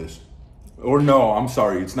call this. Or no, I'm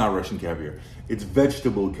sorry, it's not Russian caviar. It's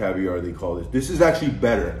vegetable caviar, they call this. This is actually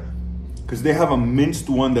better because they have a minced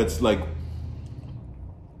one that's like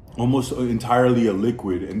almost entirely a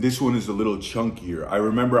liquid, and this one is a little chunkier. I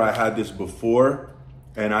remember I had this before,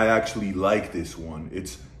 and I actually like this one.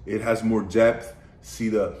 It has more depth. See,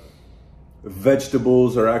 the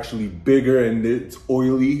vegetables are actually bigger and it's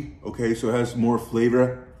oily, okay? So it has more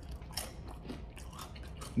flavor.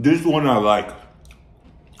 This one I like,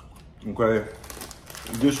 okay?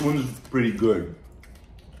 This one's pretty good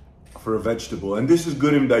for a vegetable. And this is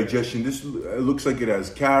good in digestion. This looks like it has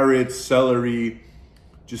carrots, celery,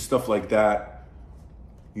 just stuff like that,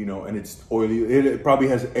 you know, and it's oily. It probably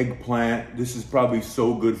has eggplant. This is probably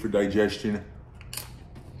so good for digestion.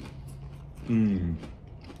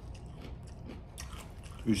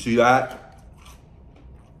 You see that?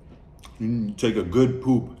 You take a good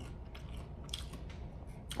poop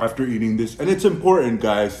after eating this. And it's important,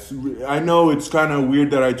 guys. I know it's kind of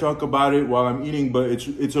weird that I talk about it while I'm eating, but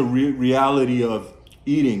it's a reality of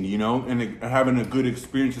eating, you know, and having a good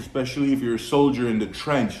experience, especially if you're a soldier in the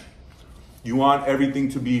trench. You want everything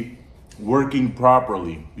to be working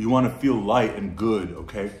properly. You want to feel light and good,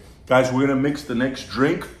 okay? Guys, we're going to mix the next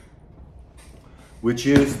drink, which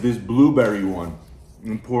is this blueberry one.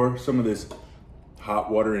 And pour some of this hot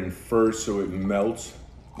water in first so it melts,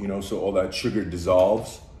 you know, so all that sugar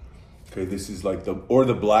dissolves. Okay, this is like the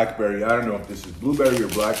blackberry. I don't know if this is blueberry or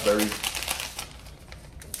blackberry.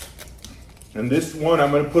 And this one, I'm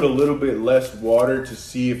gonna put a little bit less water to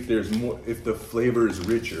see if there's more, if the flavor is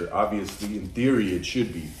richer. Obviously, in theory, it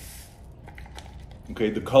should be. Okay,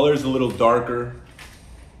 the color is a little darker.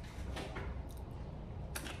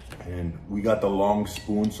 And we got the long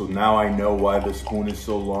spoon, so now I know why the spoon is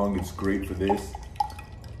so long. It's great for this.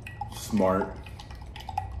 Smart.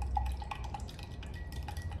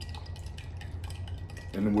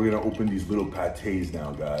 And then we're gonna open these little pâtés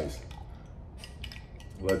now, guys.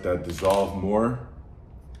 Let that dissolve more.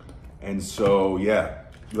 And so, yeah,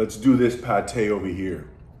 let's do this pâté over here.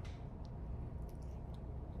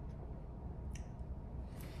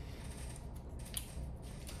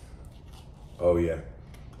 Oh yeah.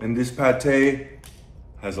 And this pate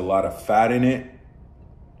has a lot of fat in it.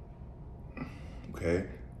 Okay,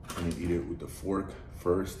 I'm gonna eat it with the fork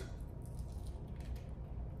first.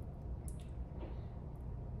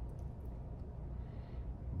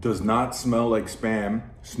 Does not smell like Spam.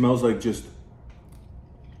 Smells like just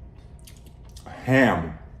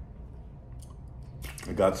ham.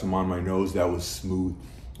 I got some on my nose, that was smooth.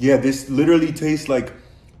 Yeah, this literally tastes like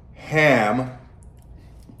ham,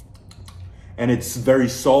 and it's very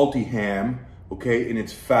salty ham, okay, and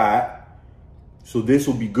it's fat. So this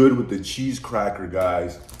will be good with the cheese cracker,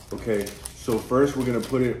 guys. Okay, so first we're gonna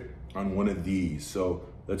put it on one of these. So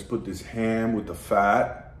let's put this ham with the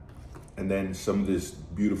fat, and then some of this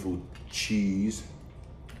beautiful cheese.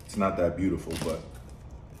 It's not that beautiful, but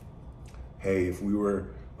hey, if we were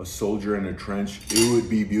a soldier in a trench, it would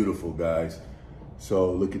be beautiful, guys.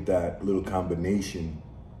 So look at that little combination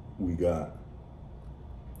we got.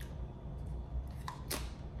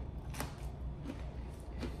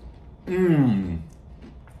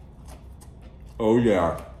 Oh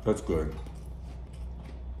yeah, that's good.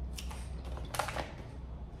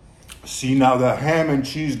 See, now the ham and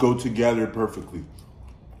cheese go together perfectly.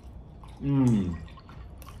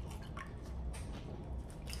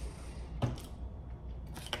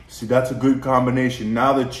 See, that's a good combination.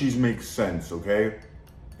 Now the cheese makes sense, okay?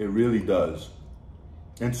 It really does.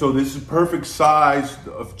 And so this is perfect size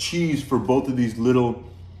of cheese for both of these little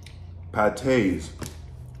patés,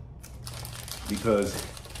 because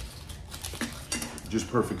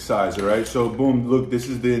just perfect size, all right? So boom, look, this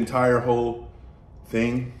is the entire whole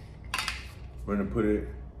thing. We're gonna put it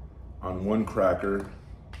on one cracker,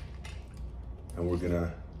 and we're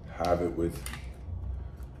gonna have it with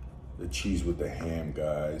the cheese with the ham,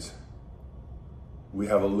 guys. We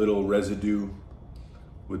have a little residue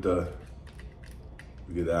with the,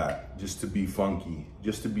 look at that, just to be funky,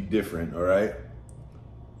 just to be different, all right?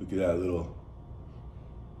 Look at that little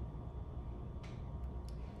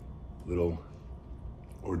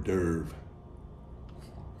hors d'oeuvre.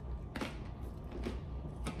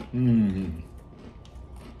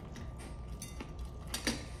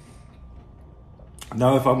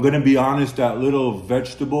 Now, if I'm gonna be honest, that little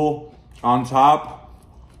vegetable on top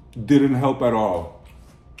didn't help at all.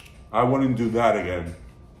 I wouldn't do that again.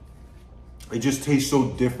 It just tastes so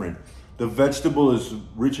different. The vegetable is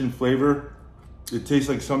rich in flavor. It tastes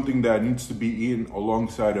like something that needs to be eaten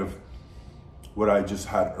alongside of what I just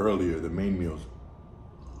had earlier, the main meals.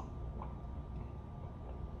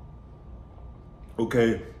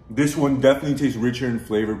 Okay, this one definitely tastes richer in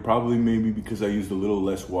flavor, probably maybe because I used a little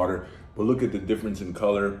less water, but look at the difference in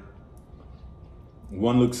color.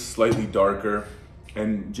 One looks slightly darker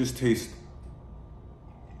and just tastes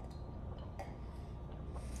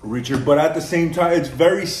richer, but at the same time, it's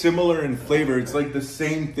very similar in flavor. It's like the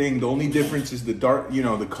same thing. The only difference is the dark, you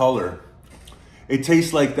know, the color. It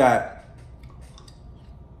tastes like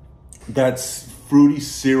that's fruity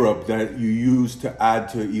syrup that you use to add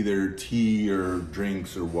to either tea or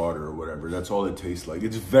drinks or water or whatever. That's all it tastes like.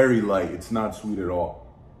 It's very light. It's not sweet at all.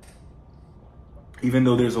 Even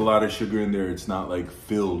though there's a lot of sugar in there, it's not like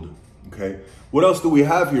filled, okay? What else do we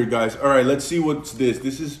have here, guys? All right, let's see what's this.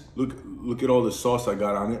 This is, look at all the sauce I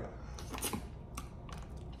got on it.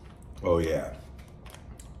 Oh yeah.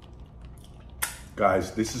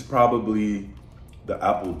 Guys, this is probably the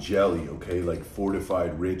apple jelly, okay? Like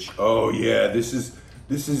fortified rich. Oh yeah, this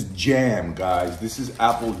is jam, guys. This is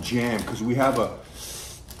apple jam, because we have a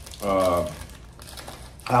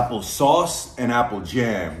apple sauce and apple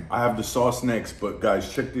jam. I have the sauce next, but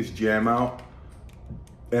guys, check this jam out.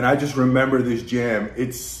 And I just remember this jam.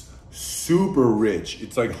 It's super rich.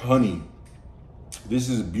 It's like honey. This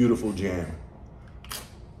is a beautiful jam.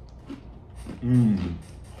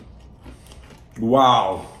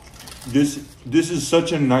 Wow. This is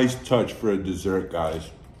such a nice touch for a dessert, guys.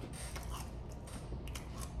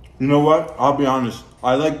 You know what? I'll be honest.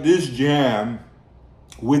 I like this jam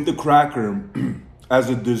with the cracker as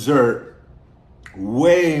a dessert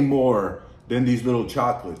way more than these little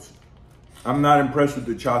chocolates. I'm not impressed with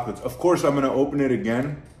the chocolates. Of course, I'm gonna open it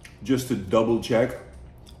again just to double check,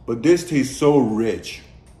 but this tastes so rich.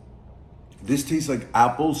 This tastes like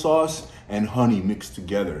applesauce and honey mixed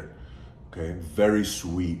together. Okay, very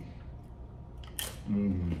sweet.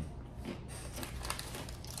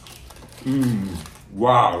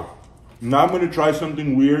 Wow. Now I'm gonna try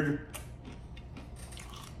something weird,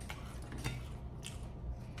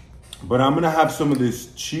 but I'm gonna have some of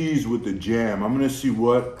this cheese with the jam. I'm gonna see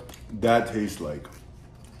what that tastes like.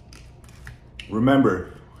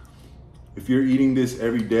 Remember, if you're eating this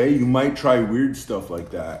every day, you might try weird stuff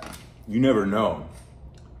like that. You never know.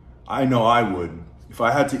 I know I would. if I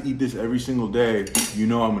had to eat this every single day, you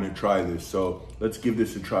know I'm gonna try this. So let's give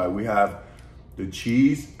this a try. We have the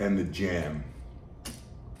cheese and the jam.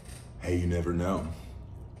 Hey, you never know.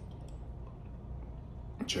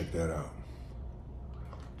 Check that out.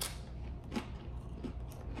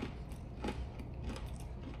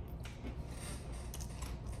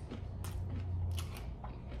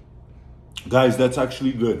 Guys, that's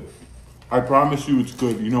actually good. I promise you it's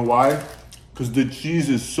good. You know why? Because the cheese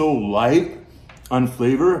is so light on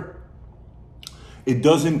flavor, it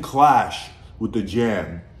doesn't clash with the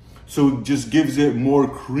jam. So it just gives it more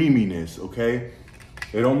creaminess, okay?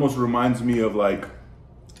 It almost reminds me of like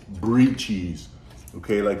brie cheese,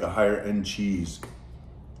 okay? Like a higher end cheese.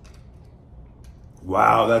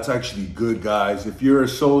 Wow, that's actually good, guys. If you're a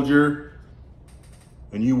soldier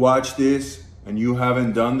and you watch this and you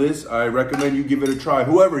haven't done this, I recommend you give it a try.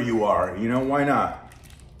 Whoever you are, you know, why not?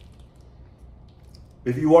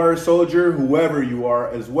 If you are a soldier, whoever you are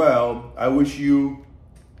as well, I wish you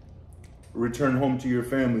return home to your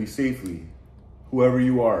family safely. Whoever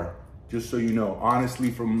you are, just so you know, honestly,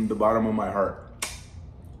 from the bottom of my heart,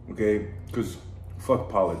 okay? Because fuck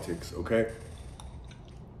politics, okay?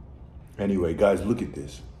 Anyway, guys, look at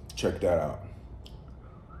this. Check that out.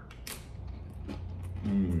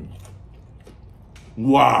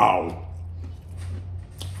 Wow.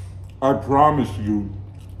 I promise you,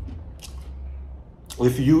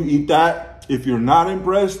 if you eat that, if you're not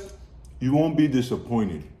impressed, you won't be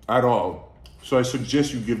disappointed at all. So I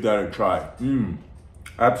suggest you give that a try.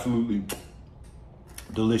 Absolutely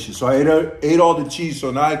delicious. So I ate all the cheese, so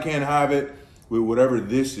now I can't have it with whatever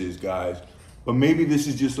this is, guys. But maybe this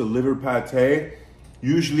is just a liver pate.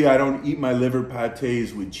 Usually I don't eat my liver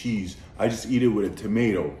pates with cheese. I just eat it with a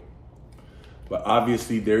tomato. But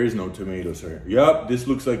obviously there is no tomatoes here. Yup, this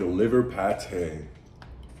looks like a liver pate.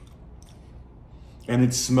 And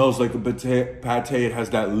it smells like a pate. It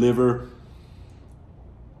has that liver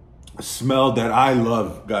smell that I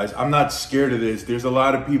love, guys. I'm not scared of this. There's a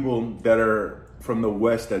lot of people that are from the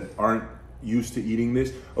West that aren't used to eating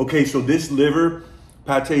this. Okay, so this liver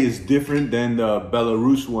pate is different than the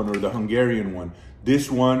Belarus one or the Hungarian one. This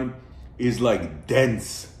one is like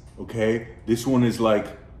dense, okay? This one is like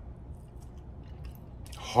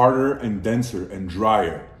harder and denser and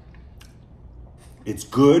drier. It's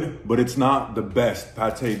good, but it's not the best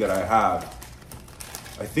pate that I have.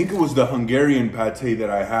 I think it was the Hungarian pate that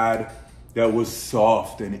I had that was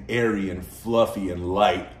soft and airy and fluffy and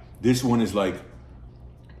light. This one is like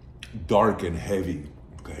dark and heavy,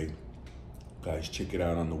 okay? Guys, check it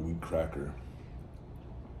out on the wheat cracker.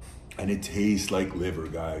 And it tastes like liver,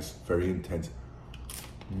 guys. Very intense.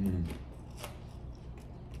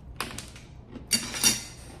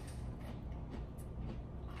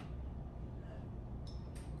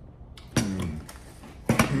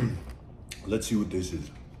 Let's see what this is.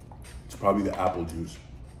 It's probably the apple juice.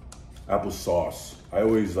 Apple sauce. I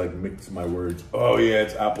always like mix my words. Oh yeah,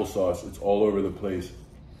 it's applesauce. It's all over the place.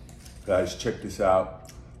 Guys, check this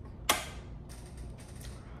out.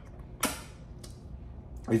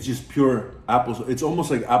 It's just pure apple. It's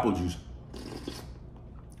almost like apple juice.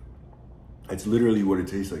 It's literally what it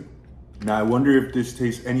tastes like. Now I wonder if this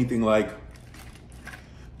tastes anything like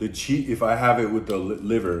the cheese, if I have it with the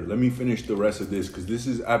liver. Let me finish the rest of this because this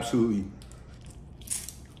is absolutely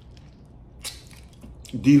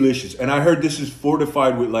delicious. And I heard this is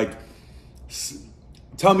fortified with like,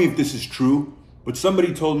 tell me if this is true, but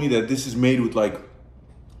somebody told me that this is made with like,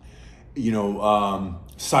 you know,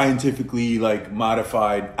 scientifically like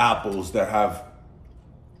modified apples that have,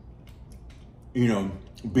 you know,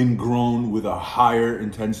 been grown with a higher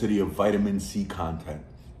intensity of vitamin C content,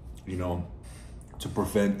 you know, to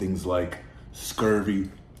prevent things like scurvy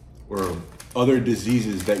or other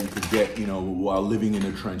diseases that you could get, you know, while living in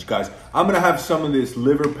a trench. Guys, I'm gonna have some of this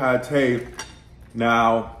liver pate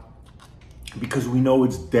now because we know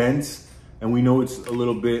it's dense and we know it's a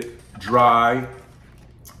little bit dry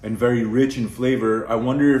and very rich in flavor. I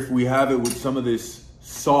wonder if we have it with some of this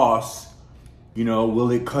sauce, you know,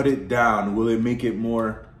 will it cut it down? Will it make it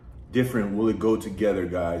more different? Will it go together,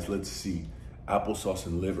 guys? Let's see. Applesauce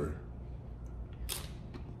and liver.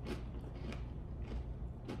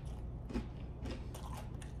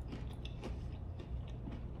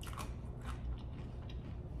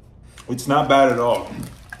 It's not bad at all.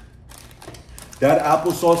 That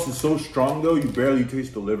applesauce is so strong though, you barely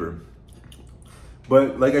taste the liver.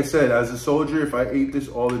 But like I said, as a soldier, if I ate this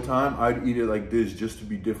all the time, I'd eat it like this just to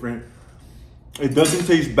be different. It doesn't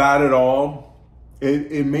taste bad at all.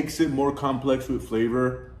 It makes it more complex with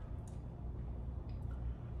flavor.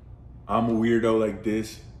 I'm a weirdo like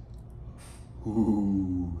this.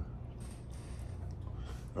 Ooh.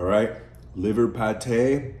 All right. Liver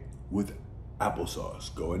pate with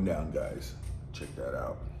applesauce going down, guys. Check that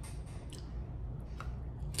out.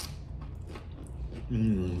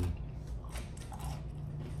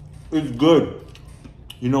 It's good.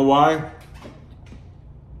 You know why?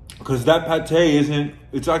 Because that pate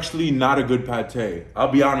it's actually not a good pate. I'll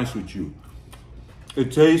be honest with you.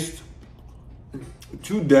 It tastes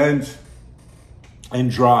too dense and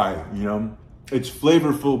dry, you know? It's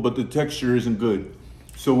flavorful, but the texture isn't good.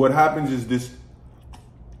 So what happens is this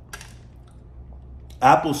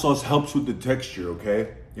applesauce helps with the texture,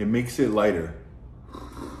 okay? It makes it lighter.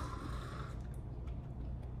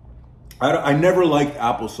 I never liked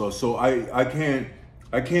applesauce, so I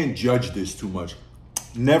can't judge this too much.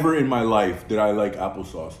 Never in my life did I like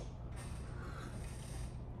applesauce.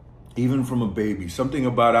 Even from a baby. Something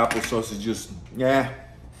about applesauce is just, yeah.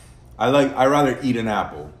 I rather eat an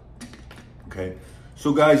apple. Okay.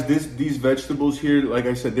 So guys, these vegetables here, like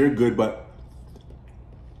I said, they're good, but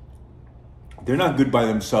they're not good by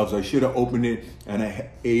themselves. I should have opened it and I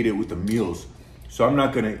ate it with the meals. So I'm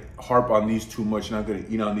not gonna harp on these too much, not gonna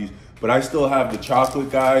eat on these. But I still have the chocolate,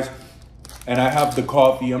 guys, and I have the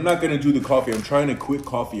coffee. I'm not gonna do the coffee. I'm trying to quit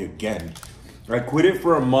coffee again. I quit it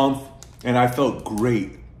for a month and I felt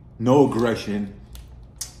great. No aggression.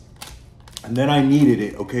 And then I needed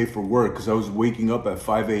it, okay, for work because I was waking up at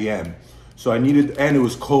 5 a.m. So I needed, and it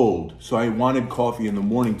was cold. So I wanted coffee in the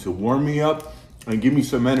morning to warm me up and give me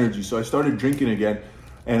some energy. So I started drinking again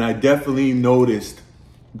and I definitely noticed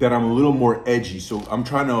that I'm a little more edgy. So I'm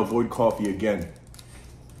trying to avoid coffee again.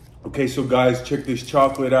 Okay, so guys, check this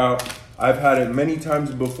chocolate out. I've had it many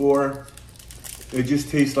times before. It just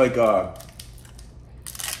tastes like a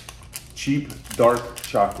cheap, dark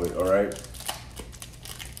chocolate, all right?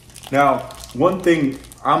 Now, one thing,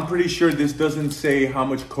 I'm pretty sure this doesn't say how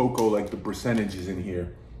much cocoa, like the percentage is in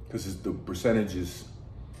here, because the percentage is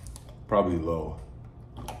probably low.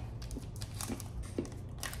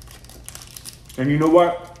 And you know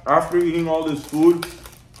what? After eating all this food,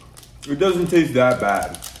 it doesn't taste that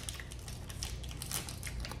bad.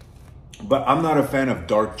 But I'm not a fan of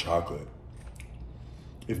dark chocolate.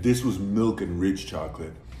 If this was milk and rich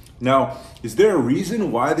chocolate. Now, is there a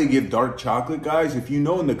reason why they give dark chocolate, guys? If you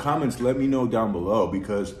know in the comments, let me know down below,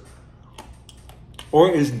 because,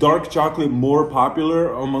 or is dark chocolate more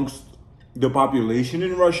popular amongst the population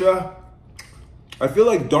in Russia? I feel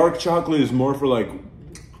like dark chocolate is more for like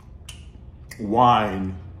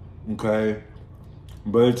wine, okay?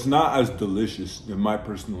 But it's not as delicious in my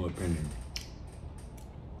personal opinion.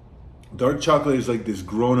 Dark chocolate is like this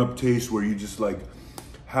grown-up taste where you just like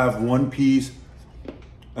have one piece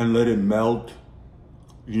and let it melt,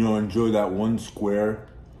 you know, enjoy that one square.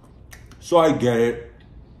 So I get it.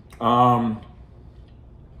 For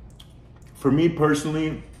me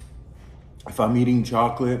personally, if I'm eating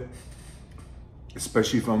chocolate,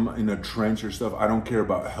 especially if I'm in a trench or stuff, I don't care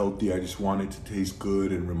about healthy. I just want it to taste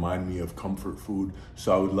good and remind me of comfort food.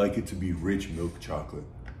 So I would like it to be rich milk chocolate.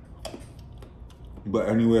 But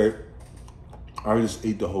anyway, I just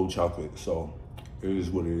ate the whole chocolate, so it is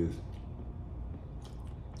what it is.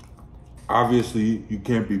 Obviously, you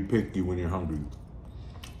can't be picky when you're hungry.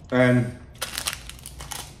 And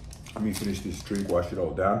let me finish this drink, wash it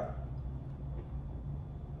all down.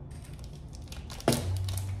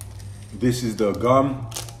 This is the gum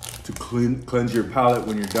to cleanse your palate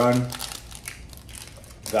when you're done.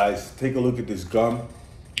 Guys, take a look at this gum.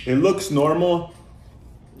 It looks normal,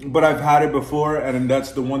 but I've had it before, and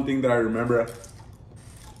that's the one thing that I remember.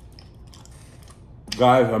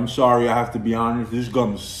 Guys, I'm sorry, I have to be honest. This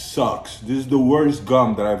gum sucks. This is the worst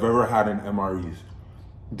gum that I've ever had in MREs.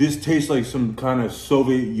 This tastes like some kind of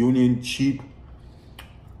Soviet Union cheap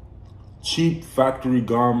factory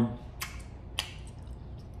gum.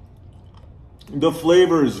 The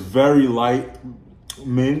flavor is very light,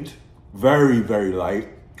 mint, very, very light.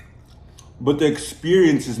 But the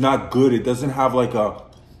experience is not good. It doesn't have like a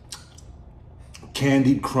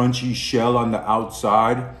candied, crunchy shell on the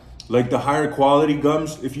outside. Like the higher quality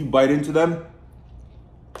gums, if you bite into them,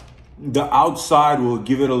 the outside will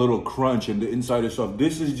give it a little crunch and the inside is soft.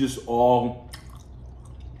 This is just all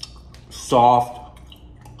soft.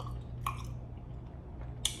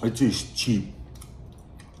 It tastes cheap.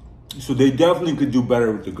 So they definitely could do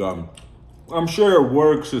better with the gum. I'm sure it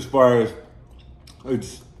works as far as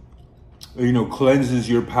it's, you know, cleanses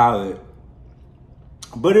your palate.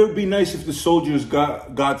 But it would be nice if the soldiers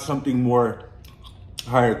got something more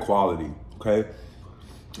higher quality, okay?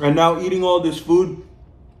 And now eating all this food,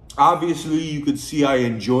 obviously you could see I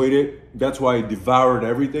enjoyed it. That's why I devoured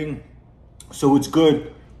everything. So it's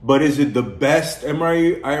good, but is it the best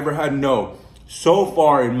MRE I ever had? No. So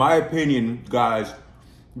far, in my opinion, guys,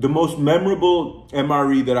 The most memorable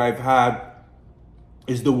MRE that I've had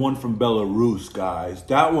is the one from Belarus, guys.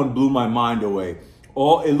 That one blew my mind away.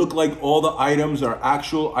 It looked like all the items are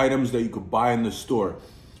actual items that you could buy in the store.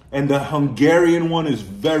 And the Hungarian one is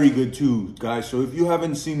very good too, guys. So if you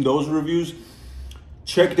haven't seen those reviews,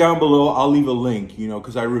 check down below. I'll leave a link, you know,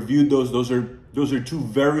 because I reviewed those. Those are two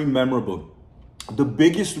very memorable. The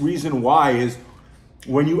biggest reason why is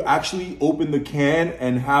when you actually open the can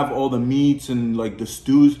and have all the meats and like the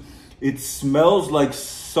stews, it smells like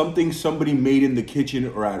something somebody made in the kitchen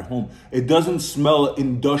or at home. It doesn't smell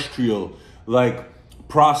industrial, like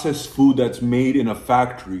processed food that's made in a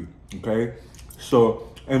factory, okay? So,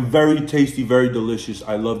 and very tasty, very delicious.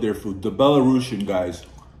 I love their food. The Belarusian guys,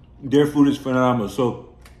 their food is phenomenal.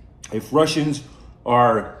 So if Russians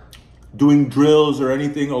are doing drills or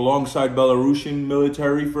anything alongside Belarusian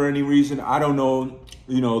military for any reason, I don't know,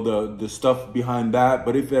 you know, the stuff behind that.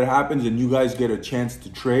 But if it happens and you guys get a chance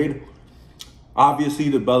to trade, obviously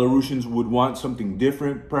the Belarusians would want something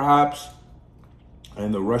different perhaps.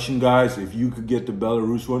 And the Russian guys, if you could get the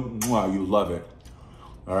Belarus one, wow, you love it.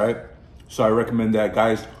 All right. So I recommend that,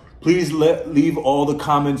 guys. Please leave all the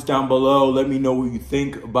comments down below. Let me know what you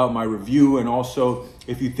think about my review. And also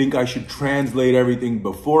if you think I should translate everything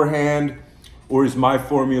beforehand, or is my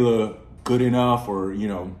formula good enough, or, you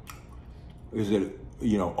know, is it,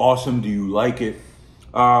 you know, awesome? Do you like it?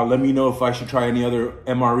 Let me know if I should try any other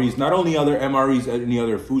MREs. Not only other MREs, any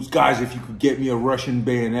other foods. Guys, if you could get me a Russian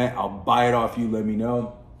bayonet, I'll buy it off you. Let me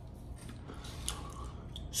know.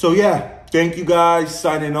 So yeah, thank you guys.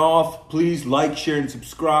 Signing off. Please like, share, and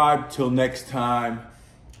subscribe. Till next time.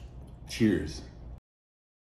 Cheers.